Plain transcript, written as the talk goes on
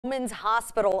Women's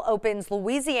Hospital opens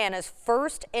Louisiana's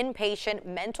first inpatient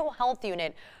mental health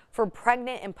unit for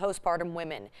pregnant and postpartum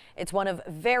women. It's one of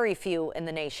very few in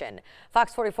the nation.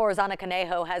 Fox 44's Ana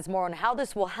Canejo has more on how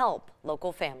this will help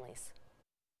local families.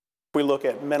 If we look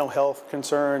at mental health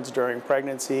concerns during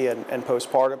pregnancy and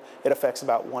postpartum, it affects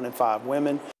about 1 in 5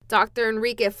 women. Dr.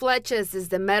 Enrique Fleches is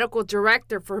the medical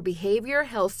director for behavioral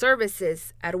health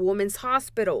services at Women's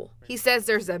Hospital. He says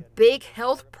there's a big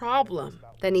health problem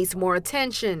that needs more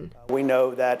attention. We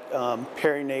know that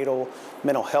perinatal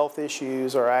mental health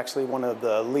issues are actually one of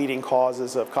the leading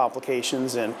causes of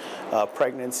complications in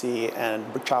pregnancy and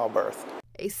childbirth.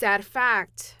 A sad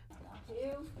fact,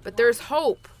 but there's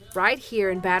hope right here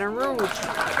in Baton Rouge.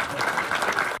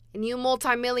 A new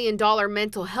multi-million-dollar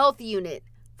mental health unit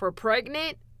for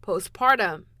pregnant,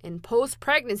 postpartum, and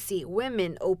post-pregnancy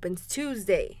women opens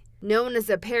Tuesday. Known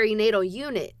as a perinatal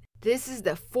unit, this is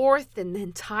the 4th in the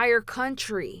entire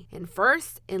country and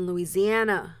first in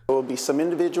Louisiana. There will be some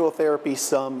individual therapy,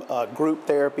 some group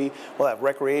therapy. We'll have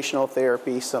recreational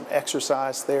therapy, some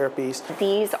exercise therapies.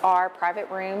 These are private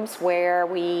rooms where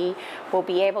we will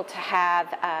be able to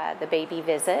have the baby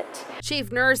visit.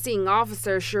 Chief Nursing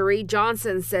Officer Cherie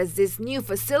Johnson says this new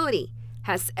facility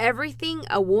has everything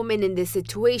a woman in this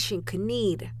situation could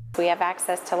need. We have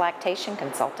access to lactation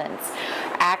consultants,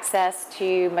 access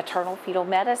to maternal fetal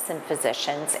medicine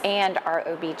physicians, and our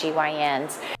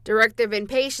OBGYNs. Director of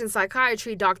Inpatient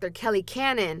Psychiatry Dr. Kelly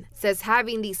Cannon says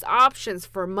having these options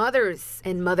for mothers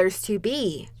and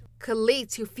mothers-to-be could lead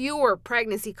to fewer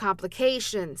pregnancy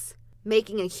complications,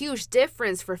 making a huge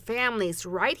difference for families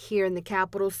right here in the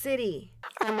capital city.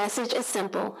 Our message is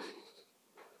simple.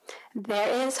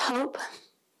 There is hope,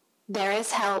 there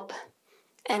is help,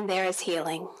 and there is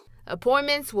healing.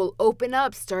 Appointments will open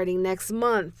up starting next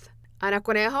month. Ana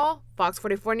Conejo, Fox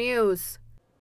 44 News.